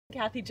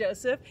Kathy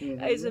Joseph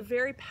is a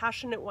very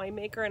passionate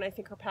winemaker, and I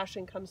think her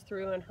passion comes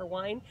through in her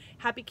wine.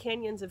 Happy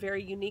Canyon's a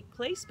very unique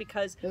place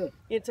because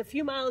it's a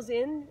few miles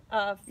in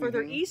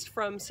further east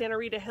from Santa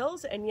Rita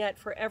Hills, and yet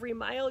for every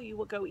mile you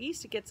will go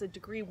east, it gets a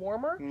degree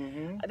warmer.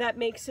 That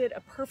makes it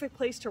a perfect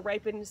place to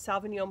ripen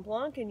Sauvignon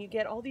Blanc, and you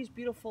get all these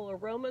beautiful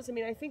aromas. I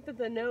mean, I think that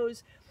the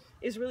nose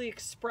is really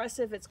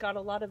expressive. It's got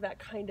a lot of that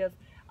kind of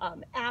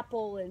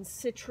apple and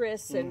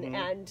citrus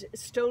and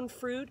stone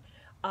fruit.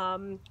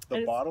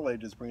 The bottle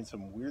ages bring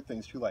some weird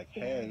things too, like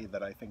hay,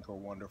 that I think are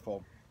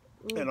wonderful.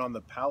 And on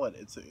the palate,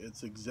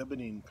 it's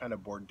exhibiting kind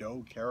of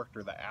Bordeaux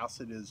character. The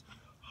acid is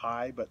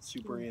high but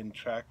super in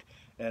check,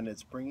 and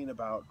it's bringing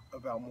about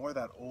more of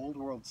that old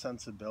world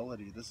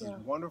sensibility. This is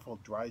wonderful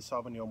dry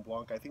Sauvignon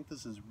Blanc. I think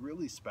this is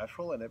really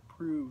special, and it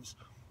proves,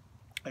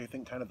 I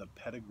think, kind of the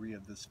pedigree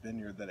of this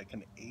vineyard, that it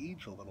can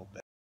age a little bit.